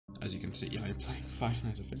As you can see, I'm playing Five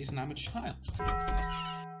Nights at Freddy's and I'm a child.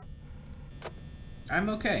 I'm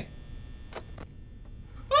okay.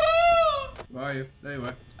 Where are you? There you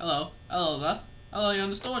are. Hello. Hello there. Hello, you're in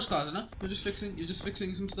the storage closet, huh? You're just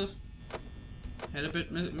fixing some stuff. Head a bit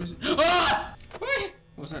missing. Ah! What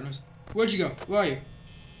was that noise? Where'd you go? Where are you?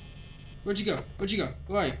 Where'd you go? Where'd you go?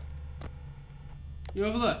 Where are you? You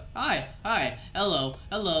over there? Hi. Hi. Hello.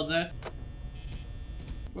 Hello there.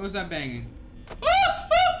 What was that banging? Ah!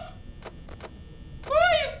 Ah! Where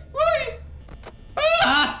are you? Where are you?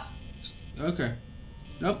 Ah! Okay.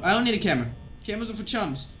 Nope, I don't need a camera. Cameras are for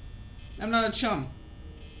chums. I'm not a chum.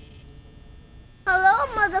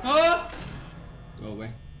 Hello, mother. Ah! Go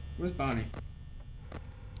away. Where's Bonnie?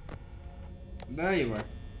 There you are.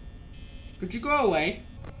 Could you go away?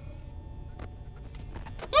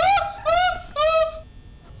 Ah! Ah! Ah!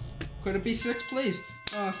 Could it be 6, please?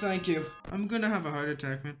 Oh, thank you. I'm gonna have a heart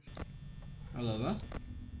attack, man. Hello there.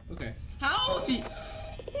 Okay. How is he?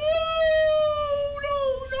 Oh,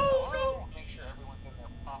 no, no, no. Make sure everyone's in their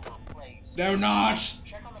proper place. They're not.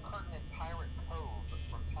 Check on the curtain in Pirate Cove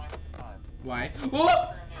from time to time. Why?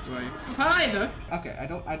 Oh! Why? Hi there. Okay,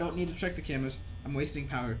 I don't need to check the cameras. I'm wasting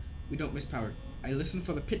power. We don't waste power. I listen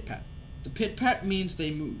for the pit pat. The pit pat means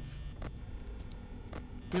they move.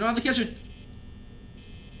 You're not in the kitchen.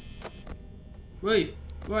 Where are you?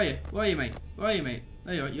 Where are you? Where are you, mate? Where are you, mate?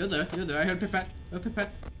 There you are. You're there. You're there. I heard pit pat. Oh, pit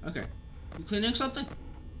pat. Okay. You cleaning something?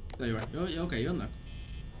 There you are. You're okay. You're in there.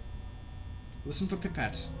 Listen for pit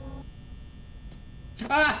pats.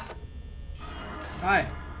 Ah! Hi.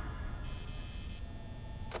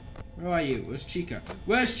 Where are you? Where's Chica?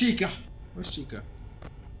 Where's Chica? Where's Chica?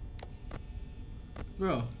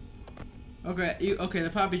 Bro. Okay, the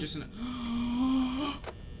puppy just in.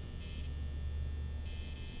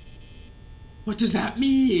 What does that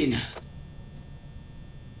mean?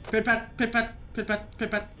 Pit pat, pit pat, pit pat,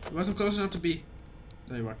 pit pat. It wasn't close enough to be.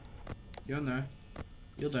 There you are. You're in there.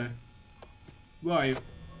 You're there. Where are you?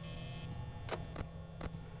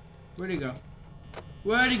 Where'd he go?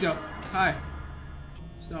 Where'd he go? Hi.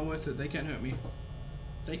 It's not worth it. They can't hurt me.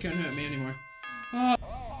 They can't hurt me anymore. Oh.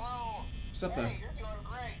 Hello. What's up there? Hey, you're doing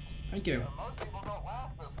great. Thank you. Most people don't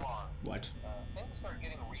last this long. What? Things start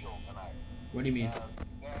getting real tonight. What do you mean?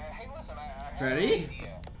 Hey, listen, I had Freddy? an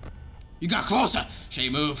idea. You got closer! She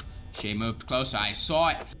moved. She moved closer. I saw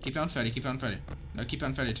it. Keep on Freddy. Keep on Freddy. No, keep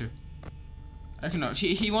on Freddy too. I can know.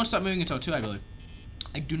 He won't stop moving until 2, I believe.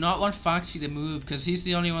 I do not want Foxy to move because he's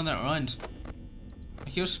the only one that runs.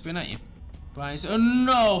 He'll spin at you. But oh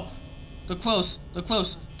no! They're close. They're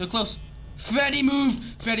close. They're close. Freddy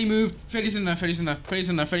moved! Freddy moved! Freddy's in there. Freddy's in there. Freddy's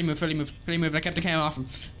in there. Freddy moved. Freddy moved. Freddy moved. I kept the camera off him.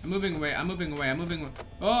 I'm moving away. I'm moving away. I'm moving away.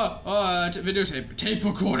 Oh, videotape. Tape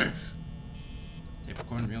recorder. Tape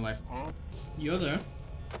recorder in real life. You're there.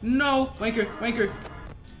 No! Wanker! Wanker!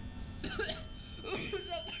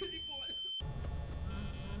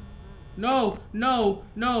 No! No!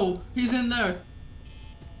 No! He's in there!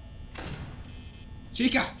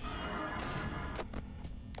 Chica!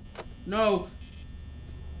 No!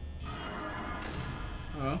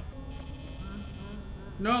 Hello?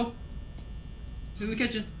 No! He's in the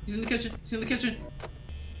kitchen! He's in the kitchen! He's in the kitchen!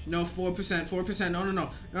 No, 4%, 4%, no, no, no.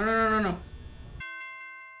 No, no, no, no, no.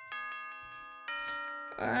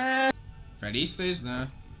 Freddy stays there.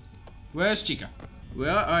 Where's Chica?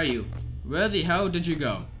 Where are you? Where the hell did you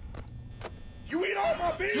go? You eat all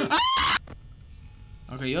my beans! Ah!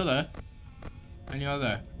 Okay, you're there. And you're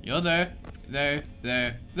there. You're there. There.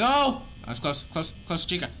 No! That's close, close, close,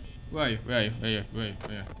 Chica. Where are you? Where are you? Where are you? Where are you?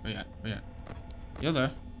 Where are you? Where are you? Where are you? You're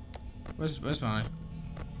there. Where's Bonnie?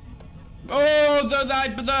 Oh, they're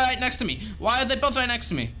right next to me. Why are they both right next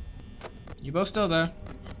to me? You both still there?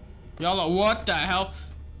 Y'all are what the hell?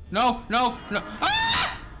 No, no, no.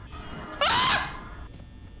 Ah! Ah!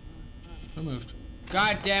 Who moved?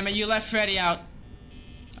 God damn it, you left Freddy out.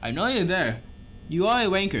 I know you're there. You are a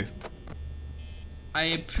wanker. I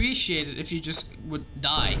appreciate it if you just would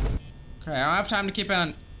die. Okay, I don't have time to keep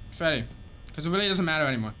on Freddy. Because it really doesn't matter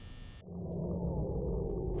anymore.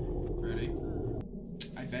 Freddy.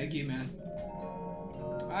 I beg you, man.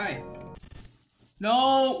 Hi.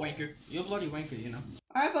 No, wanker. You're a bloody wanker, you know.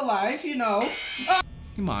 I have a life, you know. Ah!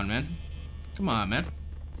 Come on, man. Come on, man.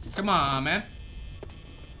 Come on, man.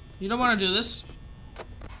 You don't want to do this.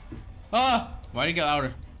 Ah! Why'd you get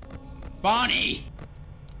louder? Bonnie!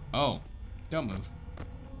 Oh. Don't move.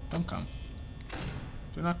 Don't come.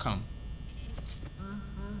 Do not come.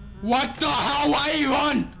 What the hell? Why are you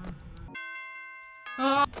on?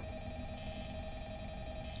 Ah!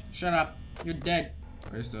 Shut up. You're dead.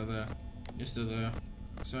 You're still there. You're still there.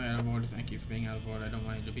 Sorry, out of order. Thank you for being out of order. I don't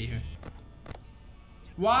want you to be here.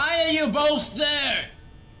 Why are you both there?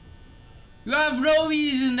 You have no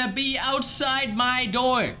reason to be outside my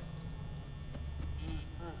door.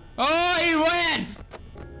 Oh, he ran!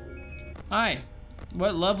 Hi.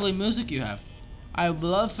 What lovely music you have. I would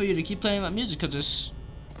love for you to keep playing that music because it's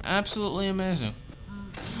absolutely amazing.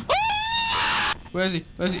 Where is he?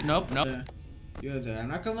 Where is he? Nope, nope. You're there. I'm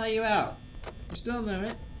not gonna let you out. You're still there,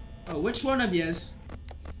 right? Oh, which one of yous?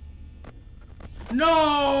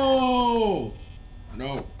 No!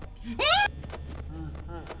 No.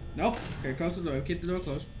 Nope. Okay, close the door. Keep the door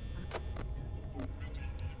closed.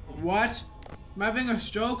 What? Am I having a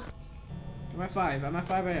stroke? I'm at 5. I'm at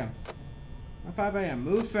 5 a.m. I'm at 5 a.m.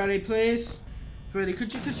 Move, Freddy, please. Freddy,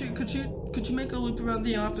 could you make a loop around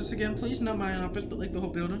the office again, please? Not my office, but like the whole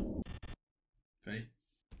building. Freddy,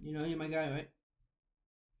 you know you're my guy, right?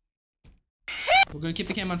 We're gonna keep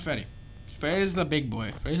the camera on Freddy. Freddy's the big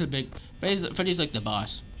boy. Freddy's like the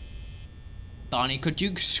boss. Bonnie, could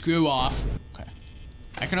you screw off? Okay.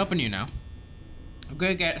 I can open you now. I'm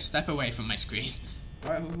gonna get a step away from my screen.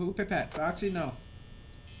 Alright, who pipette? Foxy? No.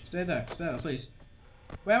 Stay there, please.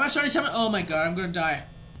 Wait, am I trying to tell me? Oh my god, I'm gonna die.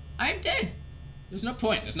 I'm dead. There's no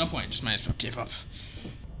point, just might as well give up.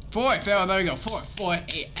 4, Pharaoh, there we go. 4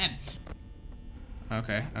 a.m.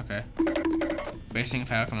 Okay. Basing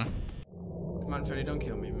Pharaoh, come on. Come on, Freddy, don't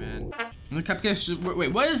kill me, man. The cupcake,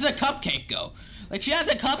 wait, where does the cupcake go? Like, she has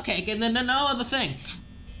a cupcake and then no other thing.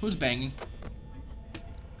 Who's banging?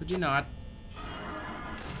 Could you not?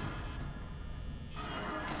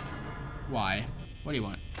 Why? What do you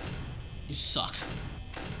want? You suck.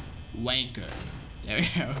 Wanker. There we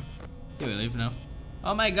go. Here we leave now.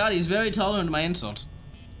 Oh my god, he's very tolerant of my insult.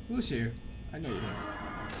 Who's here? I know you're here.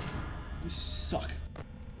 You suck.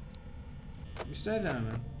 You stay there,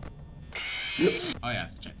 man. Oh yeah,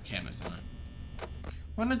 check the cameras on it.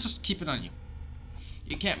 Why not just keep it on you?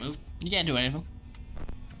 You can't move. You can't do anything.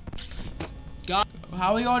 God,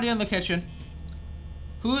 how are we already in the kitchen?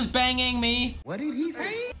 Who's banging me? What did he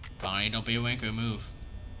say? Bonnie, don't be a wanker. Move,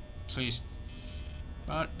 please.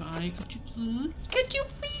 Bonnie, could you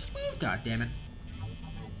please move? God damn it!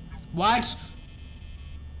 What?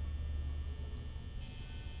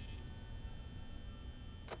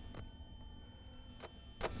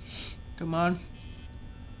 Come on.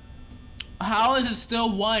 How is it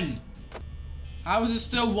still 1? How is it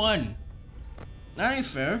still 1? That ain't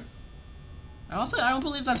fair. I don't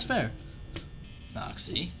believe that's fair.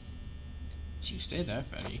 Foxy. You stay there,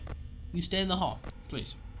 Freddy. You stay in the hall,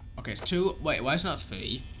 please. Okay, it's 2. Wait, why is it not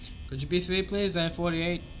 3? Could you be 3, please? I have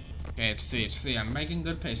 48. Okay, it's 3. I'm making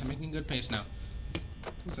good pace. Now.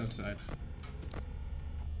 Who's outside?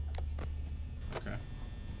 Okay.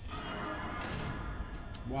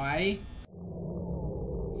 Why?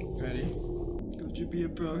 Freddy, could you be a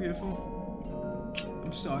bro here for?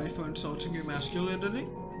 I'm sorry for insulting your masculinity.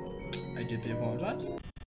 I deeply apologize.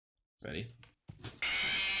 Freddy.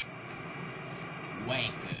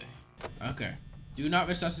 Wanker. Okay. Do not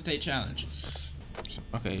resuscitate challenge.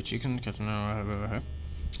 Okay, chicken, kitchen, I am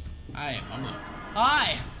humble.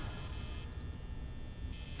 Hi!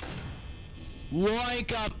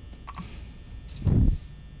 Wake up!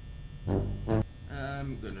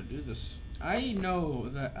 I'm gonna do this. I know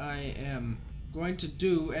that I am going to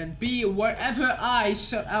do and be whatever I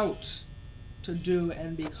set out to do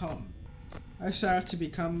and become. I set out to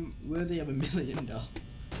become worthy of $1 million.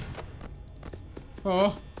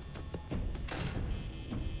 Oh.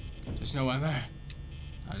 There's no one there.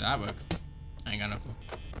 How did that work? I ain't got no clue.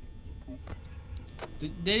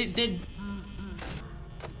 Did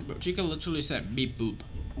Chica literally said beep boop.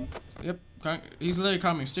 Yep, he's literally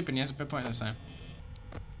calling me stupid and he has a fair point this time.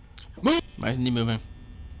 Move! Why isn't he moving?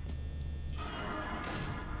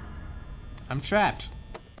 I'm trapped.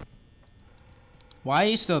 Why are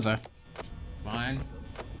you still there? Fine.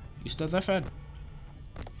 You still there, Fred?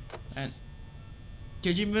 And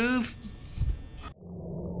could you move?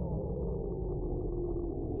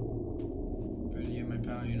 Freddy, you're my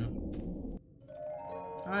pal, you know.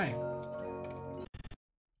 Hi.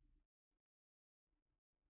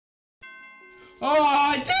 Oh,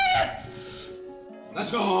 I did it!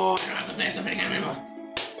 Let's go! I don't have to play something again anymore.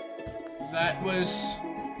 That was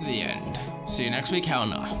the end. See you next week? Hell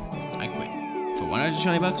no. I quit. For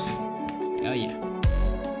 $120? Hell yeah.